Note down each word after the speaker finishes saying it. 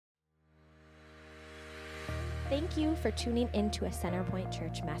Thank you for tuning into a Centerpoint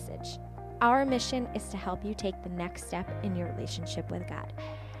Church message. Our mission is to help you take the next step in your relationship with God.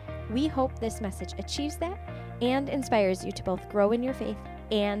 We hope this message achieves that and inspires you to both grow in your faith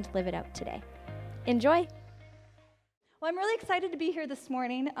and live it out today. Enjoy! Well, I'm really excited to be here this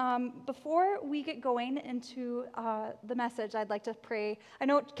morning. Before we get going into the message, I'd like to pray. I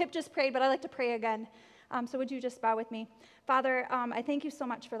know Kip just prayed, but I'd like to pray again. So would you just bow with me? Father, I thank you so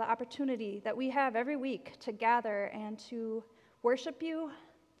much for the opportunity that we have every week to gather and to worship you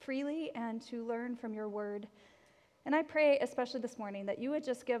freely and to learn from your word. And I pray, especially this morning, that you would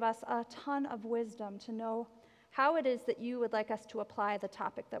just give us a ton of wisdom to know how it is that you would like us to apply the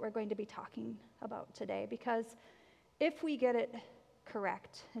topic that we're going to be talking about today. Because if we get it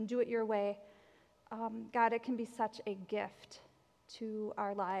correct and do it your way, God, it can be such a gift to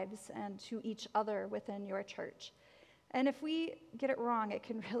our lives and to each other within your church. And if we get it wrong, it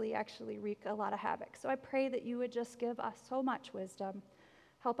can really actually wreak a lot of havoc. So I pray that you would just give us so much wisdom.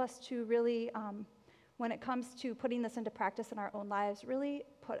 Help us to really, when it comes to putting this into practice in our own lives, really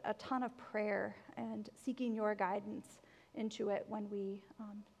put a ton of prayer and seeking your guidance into it when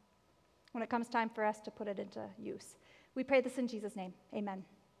it comes time for us to put it into use. We pray this in Jesus' name. Amen.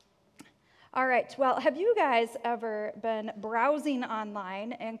 All right, well, have you guys ever been browsing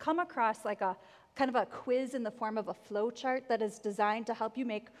online and come across like a kind of a quiz in the form of a flow chart that is designed to help you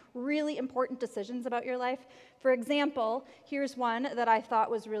make really important decisions about your life? For example, here's one that I thought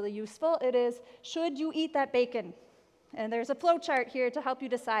was really useful. It is, should you eat that bacon? And there's a flow chart here to help you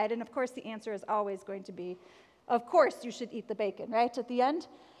decide, and of course the answer is always going to be, of course you should eat the bacon, right, at the end?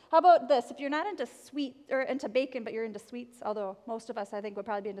 How about this? If you're not into bacon, but you're into sweets, although most of us, I think, would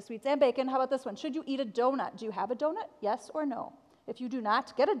probably be into sweets and bacon, how about this one? Should you eat a donut? Do you have a donut? Yes or no? If you do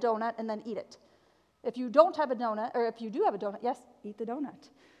not, get a donut and then eat it. If you don't have a donut, or if you do have a donut, yes, eat the donut.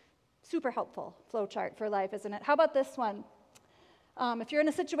 Super helpful flow chart for life, isn't it? How about this one? If you're in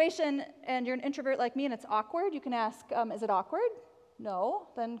a situation and you're an introvert like me and it's awkward, you can ask, is it awkward? No,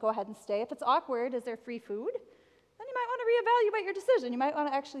 then go ahead and stay. If it's awkward, is there free food? Then you might want to reevaluate your decision. You might want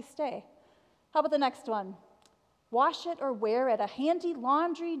to actually stay. How about the next one? Wash it or wear it, a handy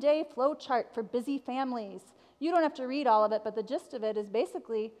laundry day flow chart for busy families. You don't have to read all of it, but the gist of it is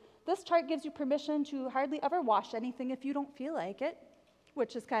basically this chart gives you permission to hardly ever wash anything if you don't feel like it,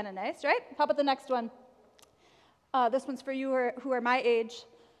 which is kind of nice, right? How about the next one? This one's for you who are my age.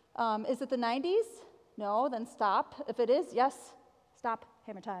 Is it the 90s? No, then stop. If it is, yes, stop,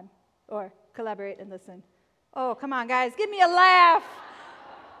 hammer time, or collaborate and listen. Oh, come on, guys, give me a laugh.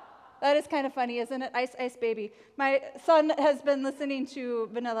 That is kind of funny, isn't it? Ice, Ice Baby. My son has been listening to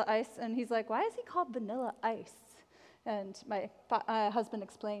Vanilla Ice, and he's like, why is he called Vanilla Ice? And my husband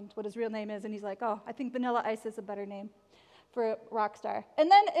explained what his real name is, and he's like, oh, I think Vanilla Ice is a better name for a rock star. And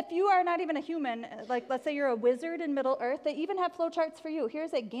then if you are not even a human, like let's say you're a wizard in Middle Earth, they even have flow charts for you.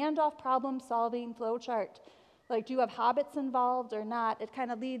 Here's a Gandalf problem-solving flow chart. Like, do you have hobbits involved or not? It kind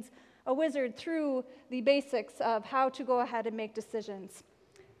of leads a wizard through the basics of how to go ahead and make decisions.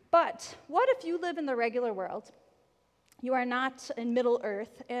 But what if you live in the regular world? You are not in Middle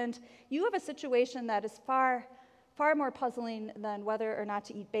Earth, and you have a situation that is far more puzzling than whether or not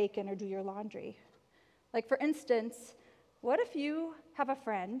to eat bacon or do your laundry. Like, for instance, what if you have a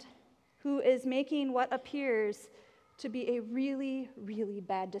friend who is making what appears to be a really, really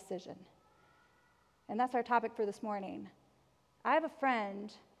bad decision? And that's our topic for this morning. I have a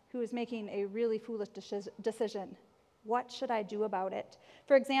friend who is making a really foolish decision. What should I do about it?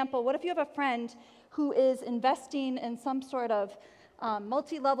 For example, what if you have a friend who is investing in some sort of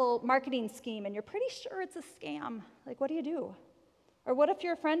multi-level marketing scheme and you're pretty sure it's a scam? Like, what do you do? Or what if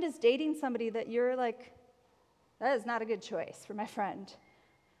your friend is dating somebody that you're like, that is not a good choice for my friend?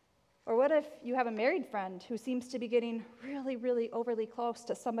 Or what if you have a married friend who seems to be getting really, really overly close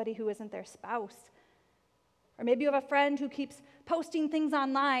to somebody who isn't their spouse? Or maybe you have a friend who keeps posting things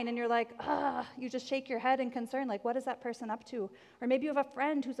online and you're like, you just shake your head in concern, like, what is that person up to? Or maybe you have a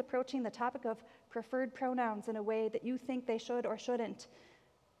friend who's approaching the topic of preferred pronouns in a way that you think they should or shouldn't.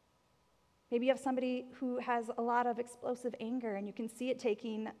 Maybe you have somebody who has a lot of explosive anger and you can see it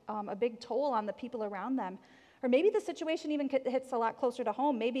taking a big toll on the people around them. Or maybe the situation even hits a lot closer to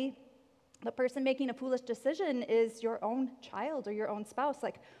home. Maybe the person making a foolish decision is your own child or your own spouse.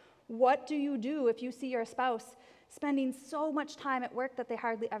 Like, what do you do if you see your spouse spending so much time at work that they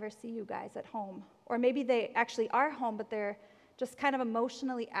hardly ever see you guys at home? Or maybe they actually are home, but they're just kind of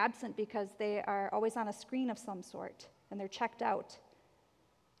emotionally absent because they are always on a screen of some sort and they're checked out.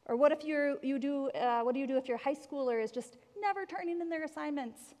 Or what if what do you do if your high schooler is just never turning in their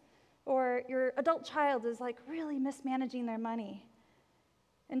assignments? Or your adult child is like really mismanaging their money?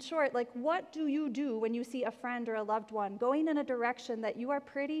 In short, like, what do you do when you see a friend or a loved one going in a direction that you are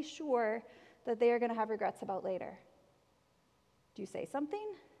pretty sure that they are going to have regrets about later? Do you say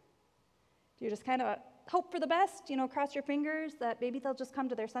something? Do you just kind of hope for the best, cross your fingers that maybe they'll just come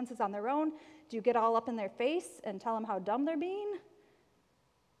to their senses on their own? Do you get all up in their face and tell them how dumb they're being?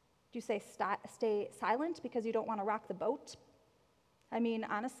 Do you say stay silent because you don't want to rock the boat? I mean,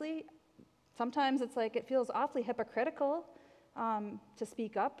 honestly, sometimes it's like it feels awfully hypocritical to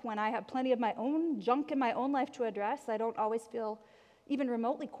speak up when I have plenty of my own junk in my own life to address. I don't always feel even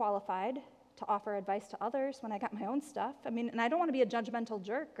remotely qualified to offer advice to others when I got my own stuff. I mean, and I don't want to be a judgmental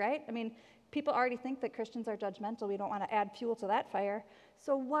jerk, right? I mean, people already think that Christians are judgmental. We don't want to add fuel to that fire.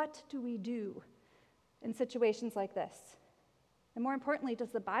 So what do we do in situations like this? And more importantly, does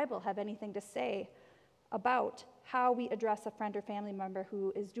the Bible have anything to say about how we address a friend or family member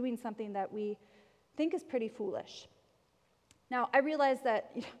who is doing something that we think is pretty foolish? Now, I realize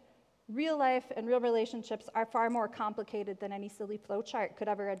that real life and real relationships are far more complicated than any silly flowchart could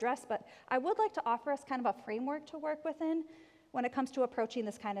ever address, but I would like to offer us kind of a framework to work within when it comes to approaching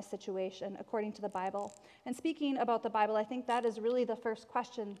this kind of situation according to the Bible. And speaking about the Bible, I think that is really the first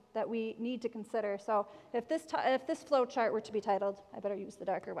question that we need to consider. So if this flowchart were to be titled, I better use the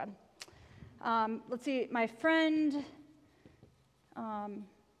darker one. Let's see, my friend,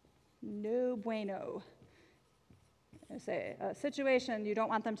 no bueno. I say a situation you don't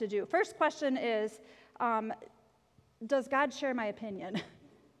want them to do. First question is, does God share my opinion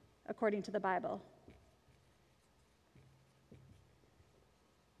according to the Bible?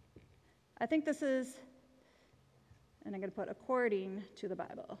 I think this is, and I'm going to put according to the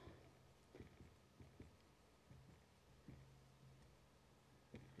Bible.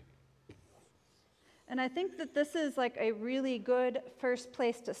 And I think that this is like a really good first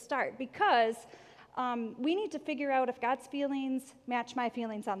place to start because we need to figure out if God's feelings match my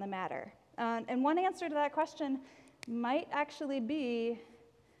feelings on the matter. And one answer to that question might actually be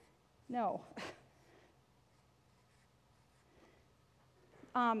no.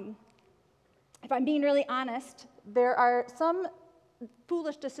 If I'm being really honest, there are some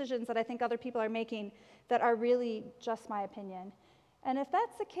foolish decisions that I think other people are making that are really just my opinion. And if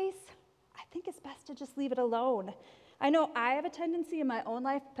that's the case, I think it's best to just leave it alone. I know I have a tendency in my own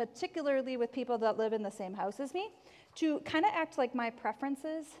life, particularly with people that live in the same house as me, to kind of act like my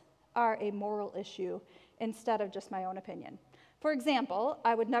preferences are a moral issue instead of just my own opinion. For example,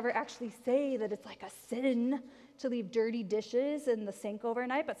 I would never actually say that it's like a sin to leave dirty dishes in the sink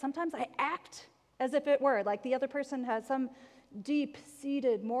overnight, but sometimes I act as if it were, like the other person has some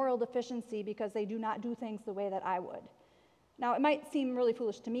deep-seated moral deficiency because they do not do things the way that I would. Now, it might seem really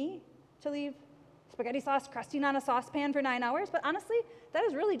foolish to me to leave spaghetti sauce crusting on a saucepan for 9 hours, but honestly, that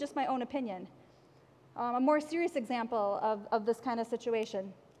is really just my own opinion. A more serious example of this kind of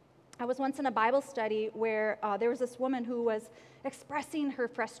situation. I was once in a Bible study where there was this woman who was expressing her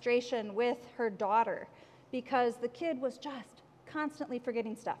frustration with her daughter because the kid was just constantly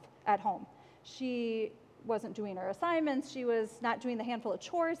forgetting stuff at home. She wasn't doing her assignments. She was not doing the handful of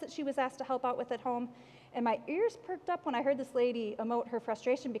chores that she was asked to help out with at home. And my ears perked up when I heard this lady emote her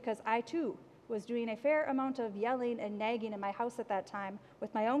frustration because I, too, was doing a fair amount of yelling and nagging in my house at that time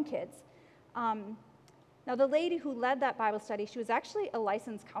with my own kids. Now, the lady who led that Bible study, she was actually a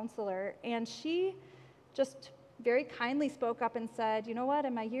licensed counselor, and she just very kindly spoke up and said, you know what,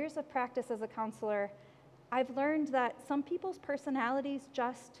 in my years of practice as a counselor, I've learned that some people's personalities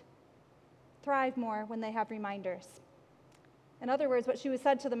just thrive more when they have reminders. In other words, what she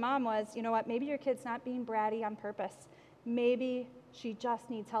said to the mom was, you know what, maybe your kid's not being bratty on purpose. Maybe she just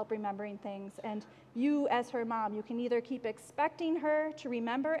needs help remembering things. And you, as her mom, you can either keep expecting her to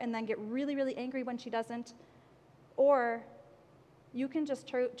remember and then get really, really angry when she doesn't, or you can just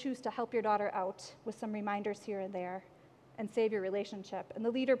choose to help your daughter out with some reminders here and there and save your relationship. And the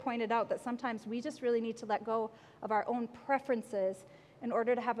leader pointed out that sometimes we just really need to let go of our own preferences in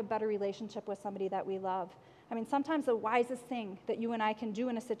order to have a better relationship with somebody that we love. I mean, sometimes the wisest thing that you and I can do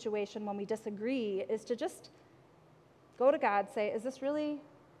in a situation when we disagree is to just go to God, say, is this really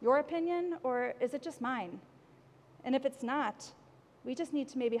your opinion or is it just mine? And if it's not, we just need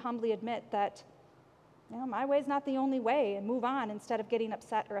to maybe humbly admit that, my way's not the only way and move on instead of getting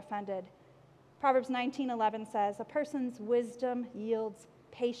upset or offended. Proverbs 19:11 says, a person's wisdom yields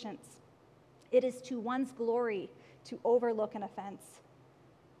patience. It is to one's glory to overlook an offense.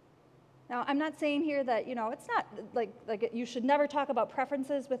 Now, I'm not saying here that, it's not like you should never talk about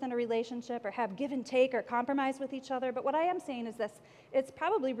preferences within a relationship or have give and take or compromise with each other, but what I am saying is this: it's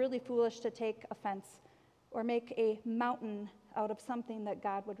probably really foolish to take offense or make a mountain out of something that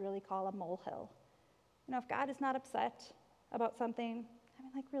God would really call a molehill. If God is not upset about something,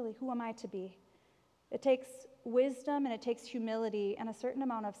 like, really, who am I to be? It takes wisdom and it takes humility and a certain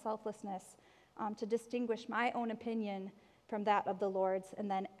amount of selflessness to distinguish my own opinion from that of the Lord's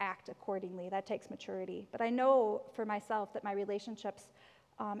and then act accordingly. That takes maturity. But I know for myself that my relationships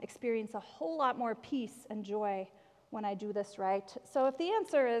experience a whole lot more peace and joy when I do this right. So if the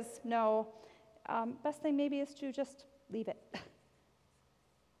answer is no, best thing maybe is to just leave it.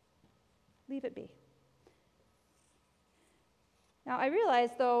 Leave it be. Now, I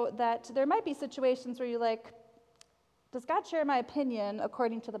realize, though, that there might be situations where you're like, does God share my opinion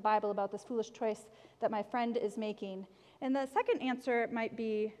according to the Bible about this foolish choice that my friend is making? And the second answer might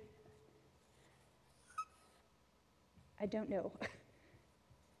be, I don't know.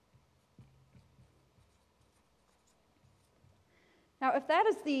 Now, if that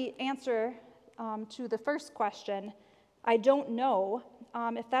is the answer to the first question, I don't know,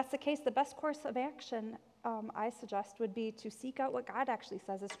 if that's the case, the best course of action, I suggest, would be to seek out what God actually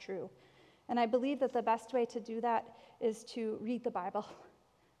says is true. And I believe that the best way to do that is to read the Bible.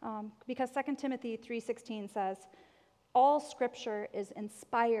 Because 2 Timothy 3:16 says, all Scripture is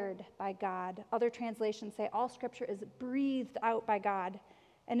inspired by God. Other translations say all Scripture is breathed out by God,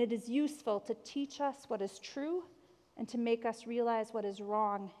 and it is useful to teach us what is true and to make us realize what is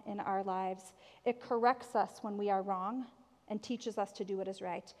wrong in our lives. It corrects us when we are wrong and teaches us to do what is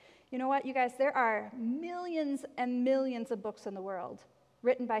right. You know what, you guys? There are millions and millions of books in the world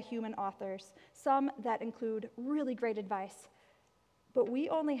written by human authors, some that include really great advice. But we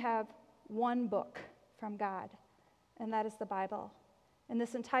only have one book from God, and that is the Bible. And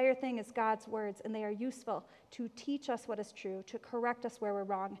this entire thing is God's words, and they are useful to teach us what is true, to correct us where we're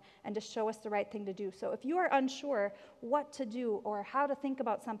wrong, and to show us the right thing to do. So if you are unsure what to do or how to think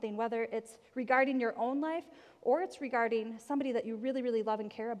about something, whether it's regarding your own life or it's regarding somebody that you really, really love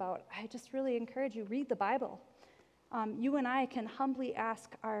and care about, I just really encourage you, read the Bible. You and I can humbly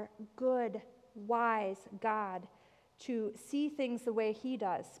ask our good, wise God to see things the way He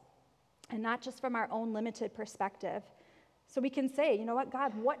does, and not just from our own limited perspective. So we can say, you know what,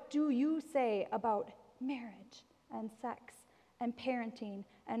 God, what do you say about marriage and sex and parenting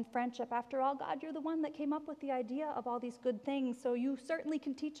and friendship? After all, God, you're the one that came up with the idea of all these good things, so you certainly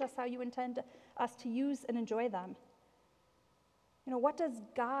can teach us how you intend us to use and enjoy them. You know, what does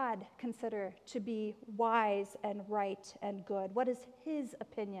God consider to be wise and right and good? What is His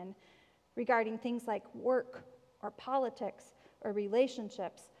opinion regarding things like work or politics or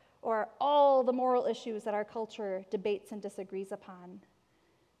relationships or all the moral issues that our culture debates and disagrees upon?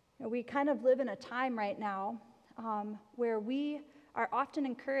 You know, we kind of live in a time right now where we are often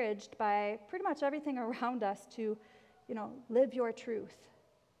encouraged by pretty much everything around us to, live your truth.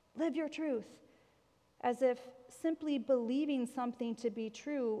 Live your truth. As if simply believing something to be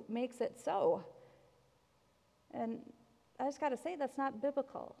true makes it so. And I just got to say, that's not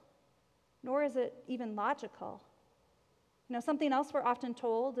biblical, nor is it even logical. Something else we're often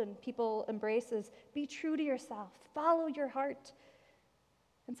told and people embrace is be true to yourself, follow your heart.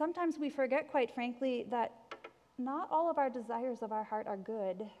 And sometimes we forget, quite frankly, that not all of our desires of our heart are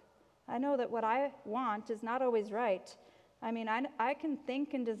good. I know that what I want is not always right. I mean, I can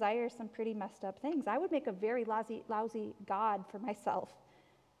think and desire some pretty messed up things. I would make a very lousy God for myself.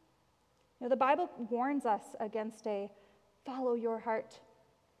 The Bible warns us against a follow your heart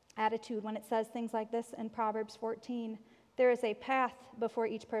attitude when it says things like this in Proverbs 14. There is a path before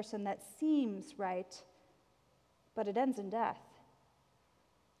each person that seems right, but it ends in death.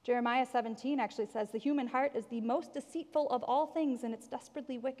 Jeremiah 17 actually says, the human heart is the most deceitful of all things, and it's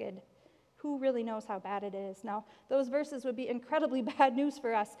desperately wicked. Who really knows how bad it is? Now, those verses would be incredibly bad news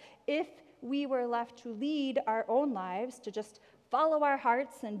for us if we were left to lead our own lives, to just follow our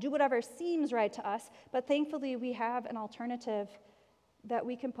hearts and do whatever seems right to us. But thankfully, we have an alternative that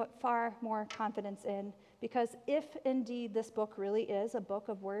we can put far more confidence in. Because if indeed this book really is a book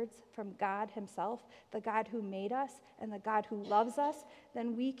of words from God Himself, the God who made us and the God who loves us,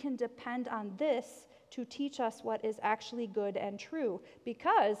 then we can depend on this to teach us what is actually good and true.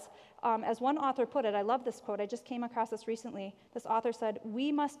 Because, as one author put it, I love this quote, I just came across this recently. This author said,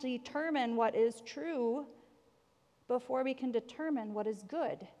 we must determine what is true before we can determine what is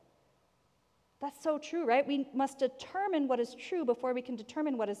good. That's so true, right? We must determine what is true before we can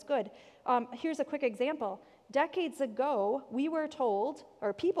determine what is good. Here's a quick example. Decades ago, we were told,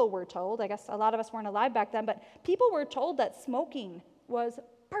 or people were told, I guess a lot of us weren't alive back then, but people were told that smoking was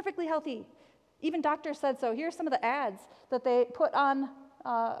perfectly healthy. Even doctors said so. Here's some of the ads that they put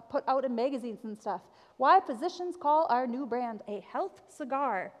out in magazines and stuff. Why physicians call our new brand a health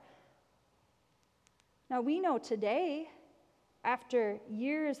cigar. Now, we know today, after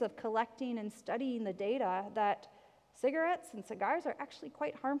years of collecting and studying the data, that Cigarettes and cigars are actually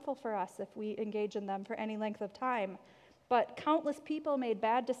quite harmful for us if we engage in them for any length of time. But countless people made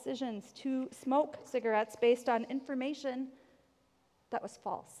bad decisions to smoke cigarettes based on information that was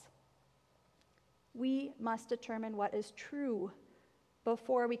false. We must determine what is true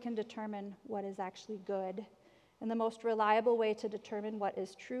before we can determine what is actually good. And the most reliable way to determine what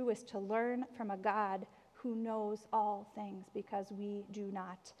is true is to learn from a God who knows all things, because we do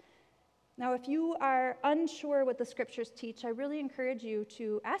not. Now, if you are unsure what the scriptures teach, I really encourage you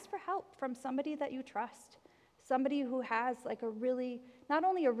to ask for help from somebody that you trust, somebody who has not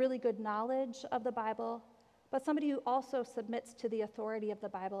only a really good knowledge of the Bible, but somebody who also submits to the authority of the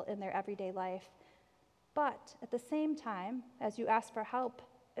Bible in their everyday life. But at the same time, as you ask for help,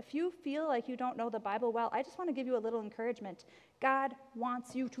 if you feel like you don't know the Bible well, I just want to give you a little encouragement. God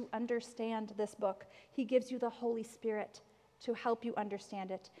wants you to understand this book. He gives you the Holy Spirit to help you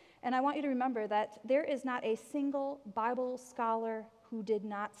understand it. And I want you to remember that there is not a single Bible scholar who did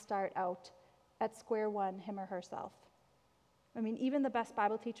not start out at square one, him or herself. I mean, even the best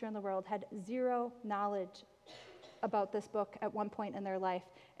Bible teacher in the world had zero knowledge about this book at one point in their life,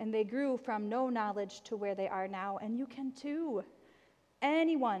 and they grew from no knowledge to where they are now, and you can too.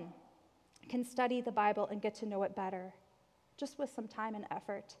 Anyone can study the Bible and get to know it better, just with some time and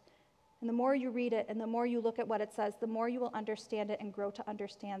effort. And the more you read it and the more you look at what it says, the more you will understand it and grow to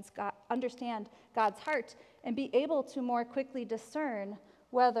understand God's heart and be able to more quickly discern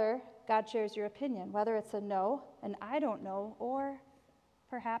whether God shares your opinion, whether it's a no, an I don't know, or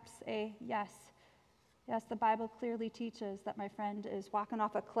perhaps a yes. Yes, the Bible clearly teaches that my friend is walking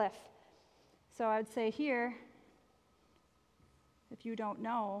off a cliff. So I would say here, if you don't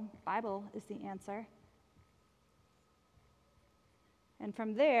know, Bible is the answer. And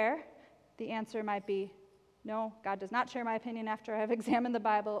from there, the answer might be, no, God does not share my opinion after I've examined the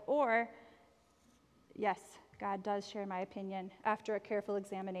Bible, or yes, God does share my opinion after a careful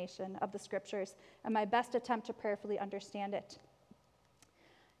examination of the scriptures and my best attempt to prayerfully understand it.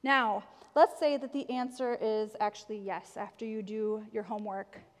 Now, let's say that the answer is actually yes after you do your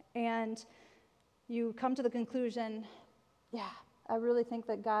homework and you come to the conclusion, yeah, I really think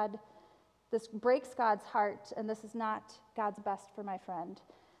that this breaks God's heart and this is not God's best for my friend.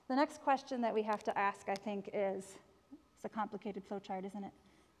 The next question that we have to ask, I think, it's a complicated flowchart, isn't it?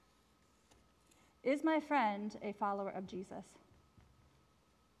 Is my friend a follower of Jesus?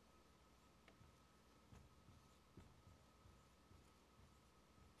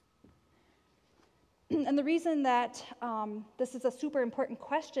 And the reason that this is a super important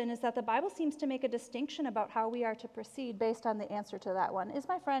question is that the Bible seems to make a distinction about how we are to proceed based on the answer to that one. Is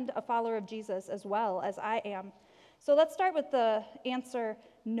my friend a follower of Jesus as well as I am? So let's start with the answer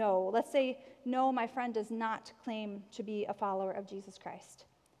no. Let's say, no, my friend does not claim to be a follower of Jesus Christ.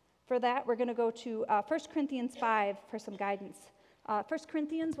 For that, we're going to go to 1 Corinthians 5 for some guidance. 1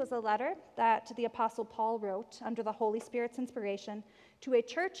 Corinthians was a letter that the Apostle Paul wrote under the Holy Spirit's inspiration to a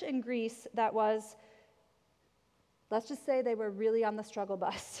church in Greece that was, let's just say they were really on the struggle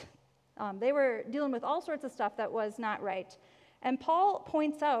bus. They were dealing with all sorts of stuff that was not right. And Paul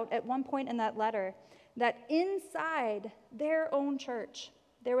points out at one point in that letter that inside their own church,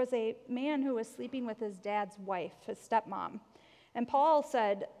 there was a man who was sleeping with his dad's wife, his stepmom. And Paul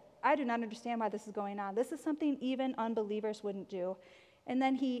said, I do not understand why this is going on. This is something even unbelievers wouldn't do. And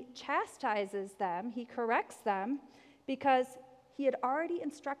then he chastises them, he corrects them, because he had already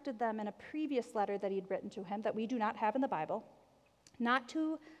instructed them in a previous letter that he'd written to him that we do not have in the Bible, not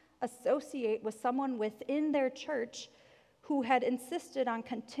to associate with someone within their church who had insisted on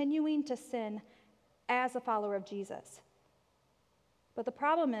continuing to sin as a follower of Jesus. But the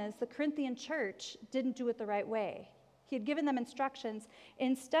problem is the Corinthian church didn't do it the right way. He had given them instructions.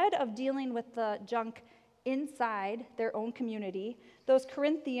 Instead of dealing with the junk inside their own community, those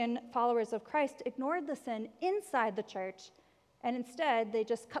Corinthian followers of Christ ignored the sin inside the church, and instead they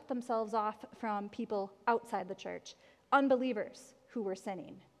just cut themselves off from people outside the church, unbelievers who were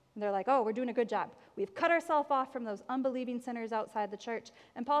sinning. And they're like, oh, we're doing a good job. We've cut ourselves off from those unbelieving sinners outside the church.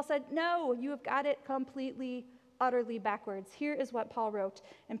 And Paul said, no, you have got it completely, utterly backwards. Here is what Paul wrote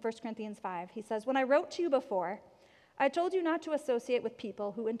in 1 Corinthians 5. He says, when I wrote to you before, I told you not to associate with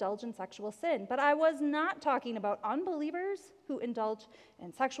people who indulge in sexual sin, but I was not talking about unbelievers who indulge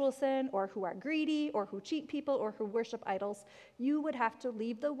in sexual sin or who are greedy or who cheat people or who worship idols. You would have to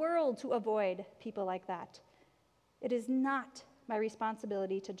leave the world to avoid people like that. It is not my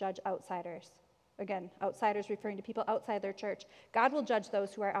responsibility to judge outsiders. Again, outsiders referring to people outside their church. God will judge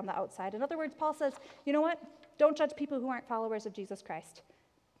those who are on the outside. In other words, Paul says, you know what? Don't judge people who aren't followers of Jesus Christ.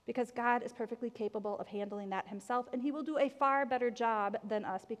 because God is perfectly capable of handling that himself, and he will do a far better job than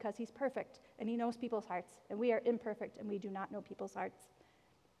us because he's perfect and he knows people's hearts, and we are imperfect and we do not know people's hearts.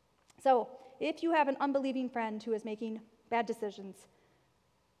 So if you have an unbelieving friend who is making bad decisions,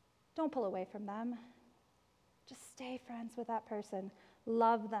 don't pull away from them. Just stay friends with that person.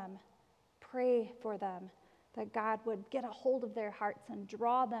 Love them. Pray for them, that God would get a hold of their hearts and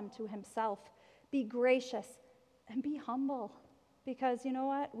draw them to himself. Be gracious and be humble. Because you know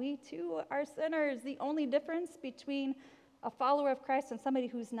what? We too are sinners. The only difference between a follower of Christ and somebody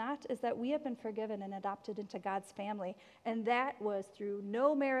who's not is that we have been forgiven and adopted into God's family. And that was through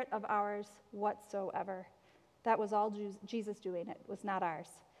no merit of ours whatsoever. That was all Jesus doing. It was not ours.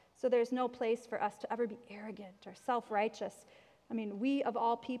 So there's no place for us to ever be arrogant or self-righteous. I mean, we of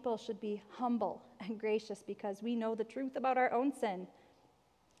all people should be humble and gracious because we know the truth about our own sin.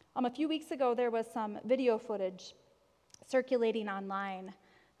 A few weeks ago, there was some video footage circulating online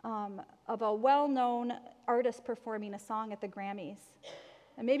of a well-known artist performing a song at the Grammys.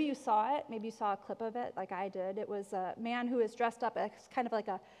 And maybe you saw it, maybe you saw a clip of it like I did. It was a man who was dressed up as kind of like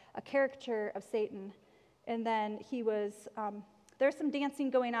a caricature of Satan. And then there's some dancing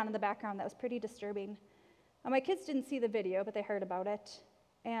going on in the background that was pretty disturbing. My kids didn't see the video, but they heard about it.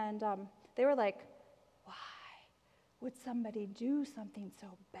 And they were like, why would somebody do something so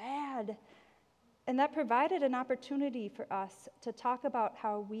bad? And that provided an opportunity for us to talk about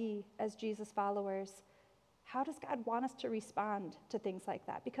how we, as Jesus followers, how does God want us to respond to things like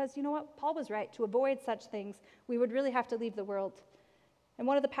that? Because you know what? Paul was right. To avoid such things, we would really have to leave the world. And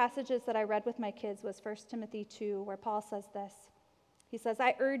one of the passages that I read with my kids was 1 Timothy 2, where Paul says this. He says,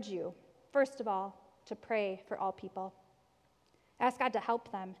 I urge you, first of all, to pray for all people. Ask God to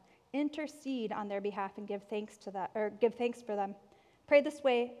help them, intercede on their behalf, and give thanks for them. Pray this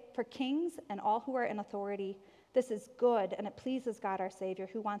way for kings and all who are in authority. This is good, and it pleases God our Savior,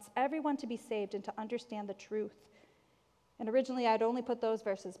 who wants everyone to be saved and to understand the truth. And originally I'd only put those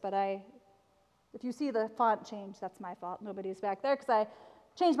verses, but if you see the font change, that's my fault. Nobody's back there because I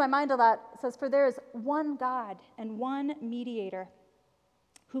changed my mind a lot. It says, for there is one God and one mediator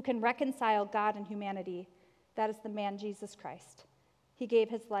who can reconcile God and humanity. That is the man Jesus Christ. He gave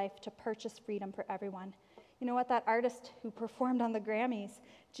his life to purchase freedom for everyone. You know what? That artist who performed on the Grammys,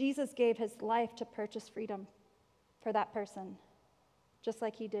 Jesus gave his life to purchase freedom for that person, just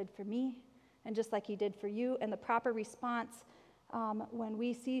like he did for me and just like he did for you. And the proper response when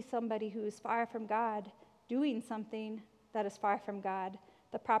we see somebody who is far from God doing something that is far from God,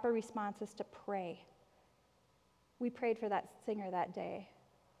 the proper response is to pray. We prayed for that singer that day.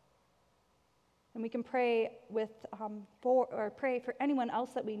 And we can pray pray for anyone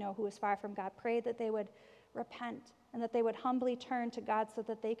else that we know who is far from God. Pray that they would repent and that they would humbly turn to God so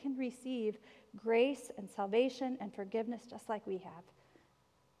that they can receive grace and salvation and forgiveness just like we have.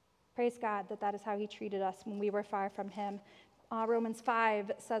 Praise God that is how he treated us when we were far from him. Romans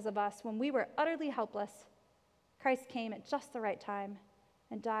 5 says of us, when we were utterly helpless, Christ came at just the right time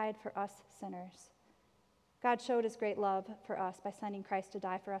and died for us sinners. God showed his great love for us by sending Christ to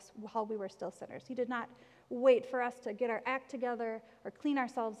die for us while we were still sinners. He did not wait for us to get our act together or clean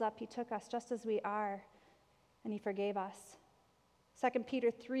ourselves up. He took us just as we are, and he forgave us. 2 Peter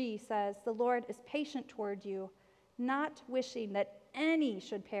 3 says, the Lord is patient toward you, not wishing that any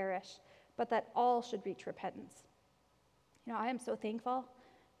should perish, but that all should reach repentance. You know, I am so thankful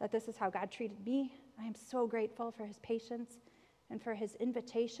that this is how God treated me. I am so grateful for his patience and for his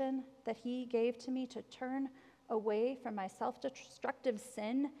invitation that he gave to me to turn away from my self-destructive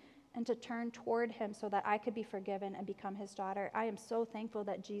sin and to turn toward him so that I could be forgiven and become his daughter. I am so thankful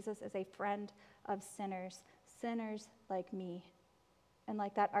that Jesus is a friend of sinners like me, and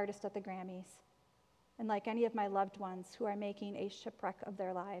like that artist at the Grammys, and like any of my loved ones who are making a shipwreck of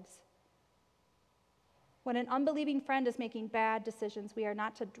their lives. When an unbelieving friend is making bad decisions, we are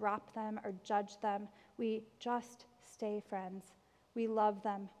not to drop them or judge them. We just stay friends. We love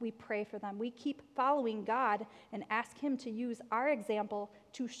them. We pray for them. We keep following God and ask him to use our example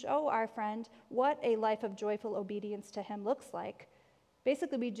to show our friend what a life of joyful obedience to him looks like.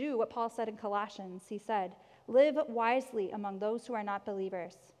 Basically, we do what Paul said in Colossians. He said, live wisely among those who are not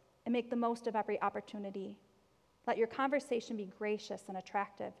believers and make the most of every opportunity. Let your conversation be gracious and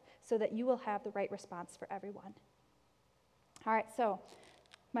attractive so that you will have the right response for everyone. All right, so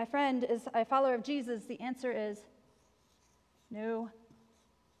my friend is a follower of Jesus. The answer is no.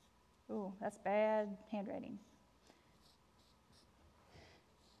 Oh, that's bad handwriting.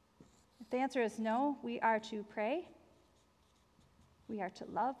 If the answer is no, we are to pray. We are to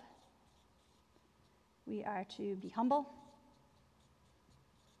love. We are to be humble.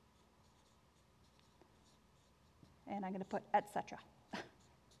 And I'm going to put etc.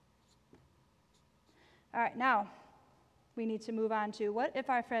 All right, now we need to move on to what if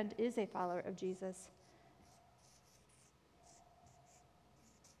our friend is a follower of Jesus?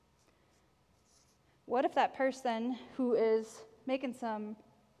 What if that person who is making some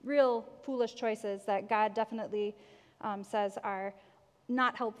real foolish choices that God definitely says are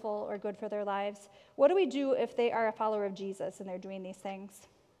not helpful or good for their lives? What do we do if they are a follower of Jesus and they're doing these things?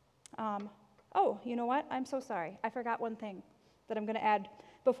 Oh, you know what? I'm so sorry. I forgot one thing that I'm going to add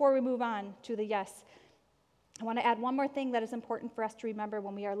before we move on to the yes. I want to add one more thing that is important for us to remember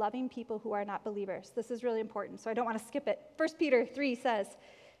when we are loving people who are not believers. This is really important, so I don't want to skip it. 1 Peter 3 says,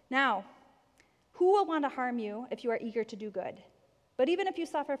 "Now, who will want to harm you if you are eager to do good? But even if you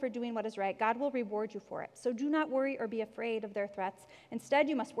suffer for doing what is right, God will reward you for it. So do not worry or be afraid of their threats. Instead,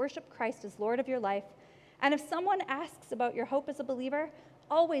 you must worship Christ as Lord of your life. And if someone asks about your hope as a believer,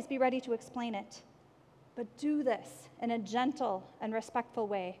 always be ready to explain it. But do this in a gentle and respectful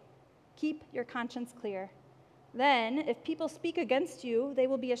way. Keep your conscience clear. Then, if people speak against you, they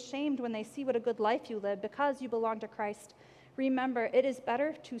will be ashamed when they see what a good life you live because you belong to Christ. Remember, it is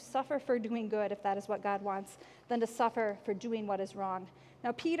better to suffer for doing good, if that is what God wants, than to suffer for doing what is wrong."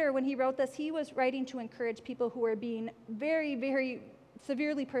 Now, Peter, when he wrote this, he was writing to encourage people who were being very, very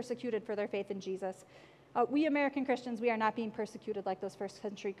severely persecuted for their faith in Jesus. We American Christians, we are not being persecuted like those first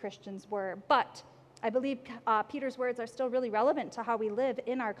century Christians were, but I believe Peter's words are still really relevant to how we live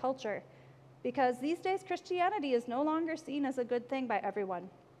in our culture, because these days Christianity is no longer seen as a good thing by everyone,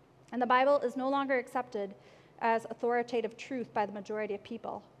 and the Bible is no longer accepted as authoritative truth by the majority of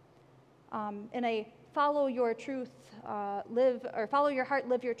people. In a follow your truth, follow your heart,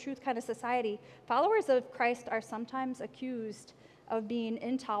 live your truth kind of society, followers of Christ are sometimes accused of being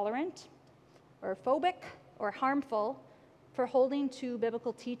intolerant or phobic or harmful for holding to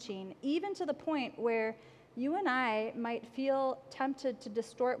biblical teaching, even to the point where you and I might feel tempted to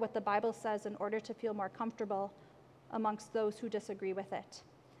distort what the Bible says in order to feel more comfortable amongst those who disagree with it.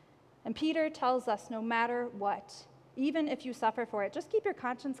 And Peter tells us, no matter what, even if you suffer for it, just keep your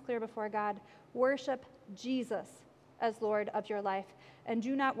conscience clear before God. Worship Jesus as Lord of your life. And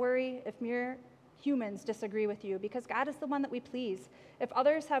do not worry if mere humans disagree with you, because God is the one that we please. If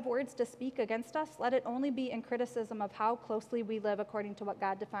others have words to speak against us, let it only be in criticism of how closely we live according to what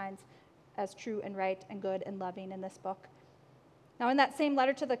God defines as true and right and good and loving in this book. Now, in that same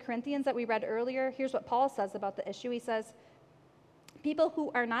letter to the Corinthians that we read earlier, here's what Paul says about the issue. He says, "People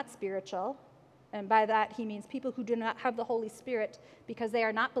who are not spiritual," and by that he means people who do not have the Holy Spirit because they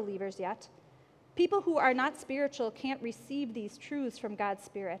are not believers yet, "people who are not spiritual can't receive these truths from God's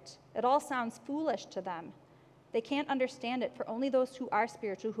Spirit. It all sounds foolish to them. They can't understand it, for only those who are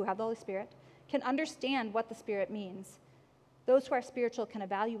spiritual, who have the Holy Spirit, can understand what the Spirit means. Those who are spiritual can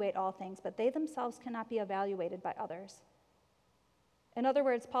evaluate all things, but they themselves cannot be evaluated by others." In other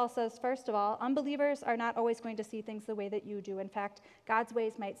words, Paul says, first of all, unbelievers are not always going to see things the way that you do. In fact, God's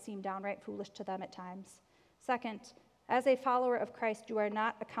ways might seem downright foolish to them at times. Second, as a follower of Christ, you are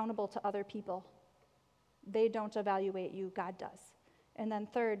not accountable to other people. They don't evaluate you, God does. And then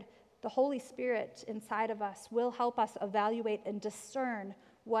third, the Holy Spirit inside of us will help us evaluate and discern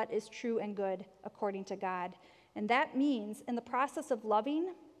what is true and good according to God. And that means in the process of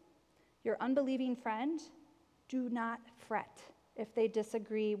loving your unbelieving friend, do not fret if they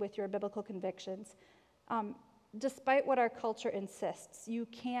disagree with your biblical convictions. Despite what our culture insists, you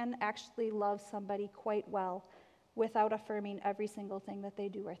can actually love somebody quite well without affirming every single thing that they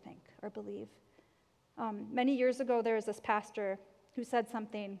do or think or believe. Many years ago, there was this pastor who said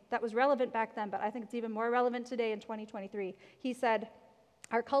something that was relevant back then, but I think it's even more relevant today in 2023. He said,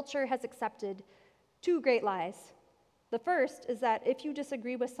 "Our culture has accepted two great lies. The first is that if you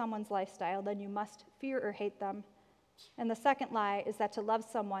disagree with someone's lifestyle, then you must fear or hate them. And the second lie is that to love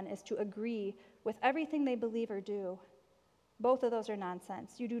someone is to agree with everything they believe or do. Both of those are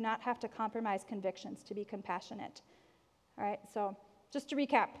nonsense. You do not have to compromise convictions to be compassionate." All right, so just to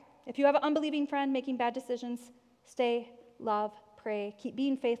recap, if you have an unbelieving friend making bad decisions, stay, love, pray, keep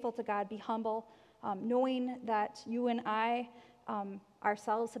being faithful to God, be humble, knowing that you and I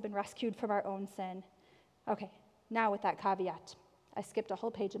ourselves have been rescued from our own sin. Okay, now with that caveat, I skipped a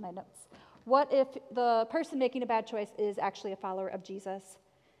whole page in my notes. What if the person making a bad choice is actually a follower of Jesus?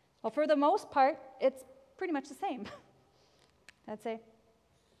 Well, for the most part, it's pretty much the same. I'd say.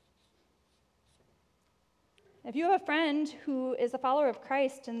 If you have a friend who is a follower of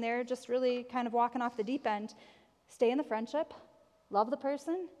Christ and they're just really kind of walking off the deep end, stay in the friendship, love the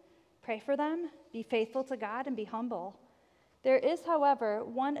person, pray for them, be faithful to God, and be humble. There is, however,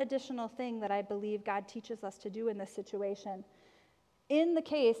 one additional thing that I believe God teaches us to do in this situation. In the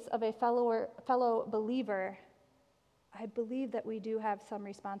case of a fellow believer, I believe that we do have some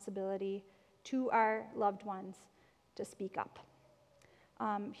responsibility to our loved ones to speak up.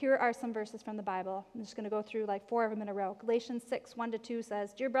 Here are some verses from the Bible. I'm just going to go through like 4 of them in a row. Galatians 6, 1-2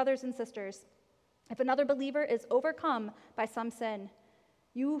 says, "Dear brothers and sisters, if another believer is overcome by some sin,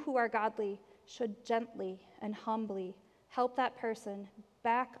 you who are godly should gently and humbly help that person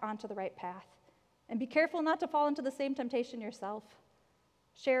back onto the right path. And be careful not to fall into the same temptation yourself.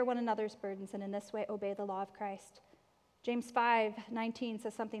 Share one another's burdens, and in this way obey the law of Christ." James 5:19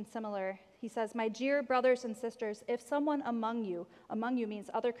 says something similar. He says, "My dear brothers and sisters, if someone among you means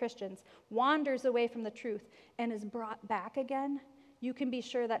other Christians, wanders away from the truth and is brought back again, you can be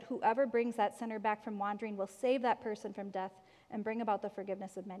sure that whoever brings that sinner back from wandering will save that person from death and bring about the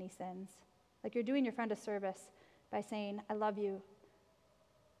forgiveness of many sins." Like you're doing your friend a service by saying, "I love you,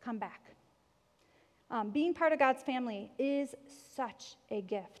 come back." Being part of God's family is such a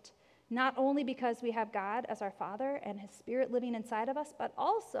gift. Not only because we have God as our Father and His Spirit living inside of us, but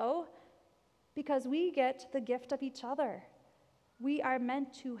also because we get the gift of each other. We are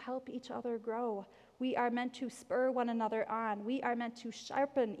meant to help each other grow. We are meant to spur one another on. We are meant to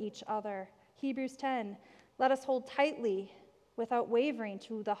sharpen each other. Hebrews 10, "Let us hold tightly without wavering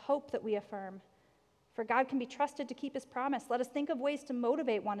to the hope that we affirm. For God can be trusted to keep His promise. Let us think of ways to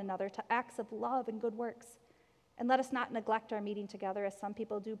motivate one another to acts of love and good works. And let us not neglect our meeting together as some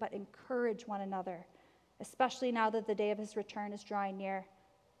people do, but encourage one another, especially now that the day of His return is drawing near."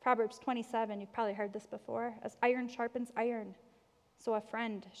 Proverbs 27, you've probably heard this before. "As iron sharpens iron, so a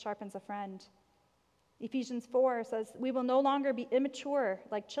friend sharpens a friend." Ephesians 4 says, "We will no longer be immature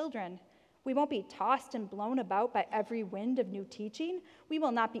like children. We won't be tossed and blown about by every wind of new teaching. We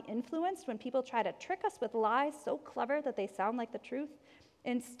will not be influenced when people try to trick us with lies so clever that they sound like the truth.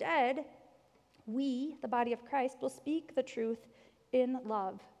 Instead, we, the body of Christ, will speak the truth in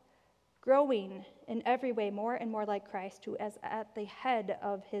love, growing in every way more and more like Christ, who is at the head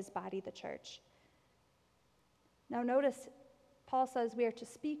of His body, the church." Now notice, Paul says we are to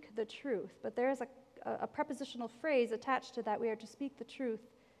speak the truth, but there is a prepositional phrase attached to that. We are to speak the truth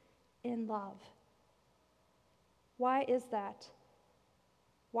in love. Why is that?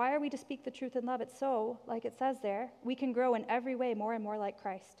 Why are we to speak the truth in love? It's so, like it says there, we can grow in every way more and more like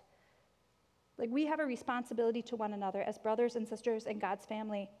Christ. Like we have a responsibility to one another as brothers and sisters in God's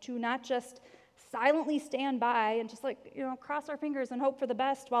family to not just silently stand by and just cross our fingers and hope for the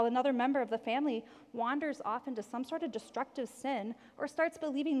best while another member of the family wanders off into some sort of destructive sin or starts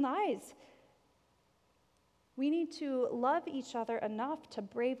believing lies. We need to love each other enough to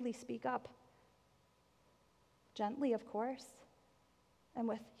bravely speak up. Gently, of course, and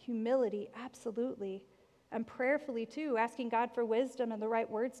with humility, absolutely, and prayerfully too, asking God for wisdom and the right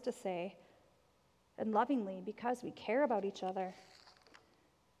words to say, and lovingly because we care about each other.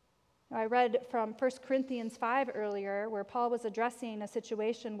 I read from 1 Corinthians 5 earlier, where Paul was addressing a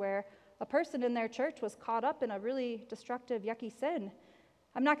situation where a person in their church was caught up in a really destructive, yucky sin.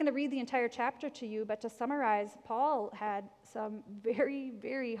 I'm not going to read the entire chapter to you, but to summarize, Paul had some very,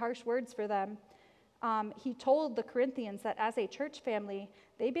 very harsh words for them. He told the Corinthians that as a church family,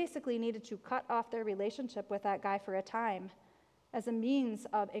 they basically needed to cut off their relationship with that guy for a time as a means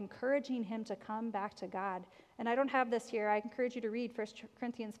of encouraging him to come back to God. And I don't have this here. I encourage you to read 1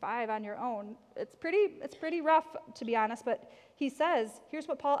 Corinthians 5 on your own. It's pretty rough, to be honest, but he says, here's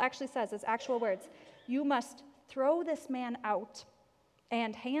what Paul actually says, his actual words: "You must throw this man out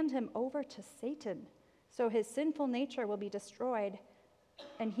and hand him over to Satan, so his sinful nature will be destroyed,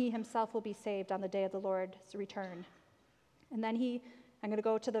 and he himself will be saved on the day of the Lord's return." And then I'm going to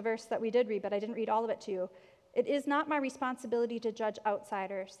go to the verse that we did read, but I didn't read all of it to you. "It is not my responsibility to judge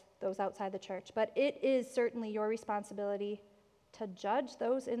outsiders, those outside the church, but it is certainly your responsibility to judge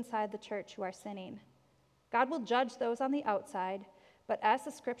those inside the church who are sinning. God will judge those on the outside, but as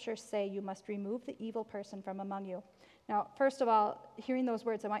the scriptures say, you must remove the evil person from among you." Now, first of all, hearing those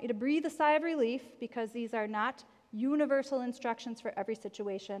words, I want you to breathe a sigh of relief, because these are not universal instructions for every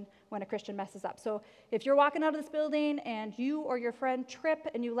situation when a Christian messes up. So if you're walking out of this building and you or your friend trip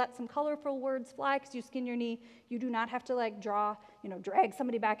and you let some colorful words fly because you skin your knee, you do not have to drag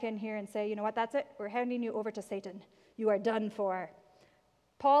somebody back in here and say, "You know what, that's it, we're handing you over to Satan. You are done for."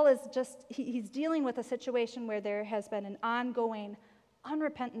 Paul is he's dealing with a situation where there has been an ongoing,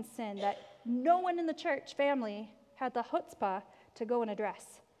 unrepentant sin that no one in the church family had the chutzpah to go and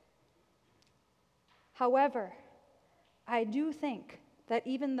address. However, I do think that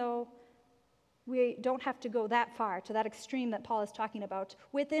even though we don't have to go that far, to that extreme that Paul is talking about,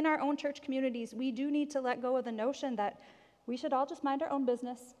 within our own church communities, we do need to let go of the notion that we should all just mind our own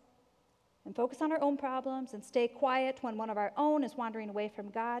business and focus on our own problems and stay quiet when one of our own is wandering away from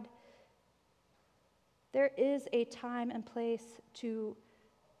God. There is a time and place to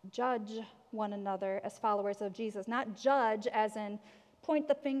judge one another as followers of Jesus. Not judge as in point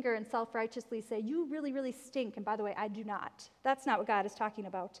the finger and self-righteously say, you really, really stink, and by the way, I do not. That's not what God is talking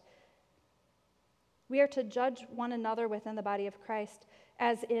about. We are to judge one another within the body of Christ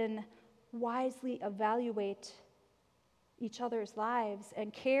as in wisely evaluate each other's lives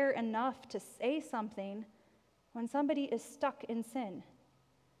and care enough to say something when somebody is stuck in sin.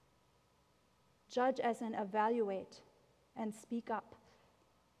 Judge as in evaluate and speak up.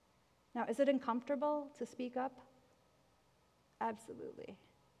 Now, is it uncomfortable to speak up? Absolutely.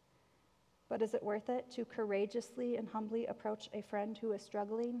 But is it worth it to courageously and humbly approach a friend who is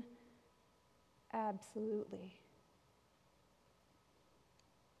struggling? Absolutely.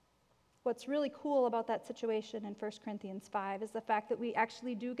 What's really cool about that situation in 1 Corinthians 5 is the fact that we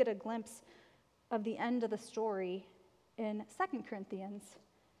actually do get a glimpse of the end of the story in 2 Corinthians.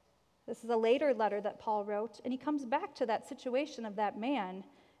 This is a later letter that Paul wrote, and he comes back to that situation of that man,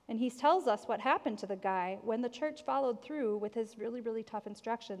 and he tells us what happened to the guy when the church followed through with his really, really tough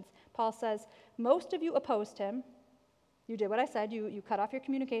instructions. Paul says, most of you opposed him. You did what I said. You cut off your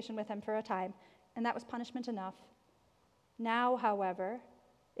communication with him for a time, and that was punishment enough. Now, however,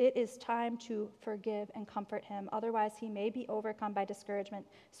 it is time to forgive and comfort him. Otherwise, he may be overcome by discouragement.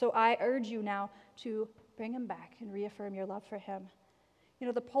 So I urge you now to bring him back and reaffirm your love for him. You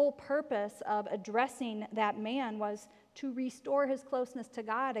know, the whole purpose of addressing that man was to restore his closeness to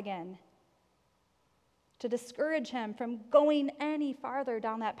God again, to discourage him from going any farther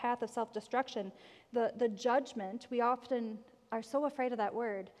down that path of self-destruction. The judgment, we often are so afraid of that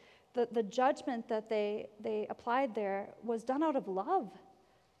word, the judgment that they applied there was done out of love.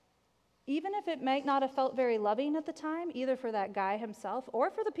 Even if it might not have felt very loving at the time, either for that guy himself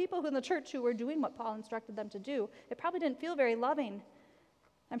or for the people in the church who were doing what Paul instructed them to do, it probably didn't feel very loving.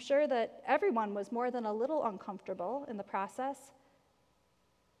 I'm sure that everyone was more than a little uncomfortable in the process,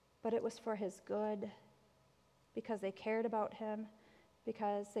 but it was for his good, because they cared about him,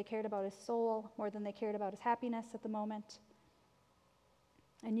 because they cared about his soul more than they cared about his happiness at the moment.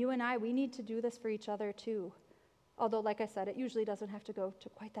 And you and I, we need to do this for each other too. Although, like I said, it usually doesn't have to go to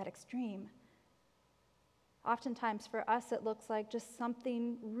quite that extreme. Oftentimes for us, it looks like just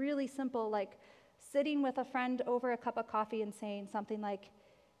something really simple, like sitting with a friend over a cup of coffee and saying something like,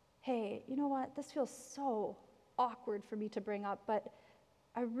 hey, you know what, this feels so awkward for me to bring up, but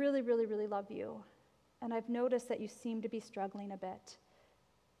I really, really, really love you. And I've noticed that you seem to be struggling a bit.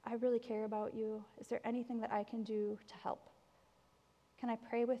 I really care about you. Is there anything that I can do to help? Can I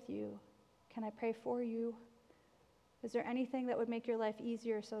pray with you? Can I pray for you? Is there anything that would make your life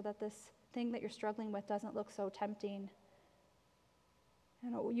easier so that this thing that you're struggling with doesn't look so tempting?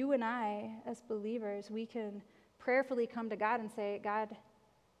 You know, you and I, as believers, we can prayerfully come to God and say, God,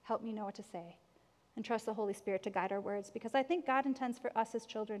 help me know what to say, and trust the Holy Spirit to guide our words, because I think God intends for us as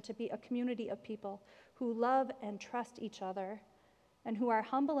children to be a community of people who love and trust each other and who are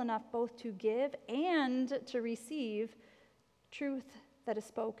humble enough both to give and to receive truth that is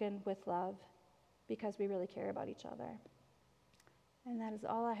spoken with love, because we really care about each other. And that is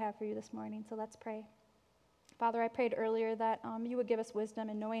all I have for you this morning, so let's pray. Father, I prayed earlier that you would give us wisdom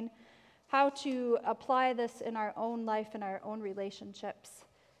in knowing how to apply this in our own life and our own relationships,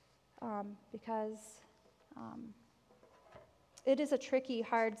 because it is a tricky,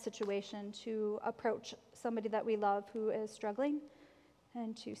 hard situation to approach somebody that we love who is struggling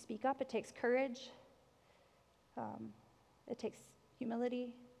and to speak up. It takes courage. It takes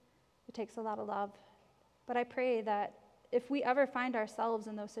humility. It takes a lot of love. But I pray that if we ever find ourselves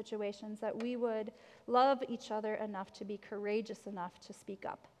in those situations, that we would love each other enough to be courageous enough to speak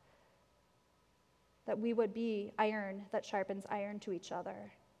up. That we would be iron that sharpens iron to each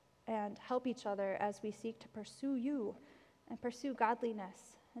other and help each other as we seek to pursue you and pursue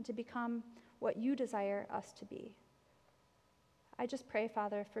godliness and to become what you desire us to be. I just pray,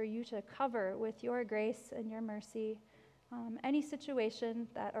 Father, for you to cover with your grace and your mercy any situation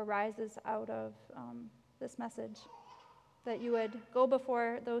that arises out of this message, that you would go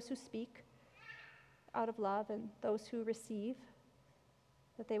before those who speak out of love and those who receive,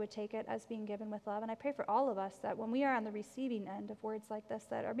 that they would take it as being given with love. And I pray for all of us that when we are on the receiving end of words like this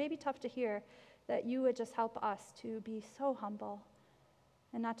that are maybe tough to hear, that you would just help us to be so humble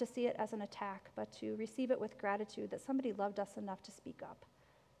and not to see it as an attack, but to receive it with gratitude that somebody loved us enough to speak up.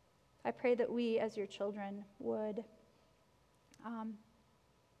 I pray that we as your children would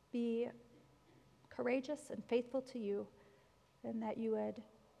be courageous and faithful to you, and that you would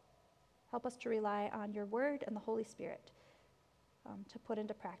help us to rely on your word and the Holy Spirit to put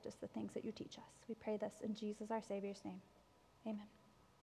into practice the things that you teach us. We pray this in Jesus, our Savior's name. Amen.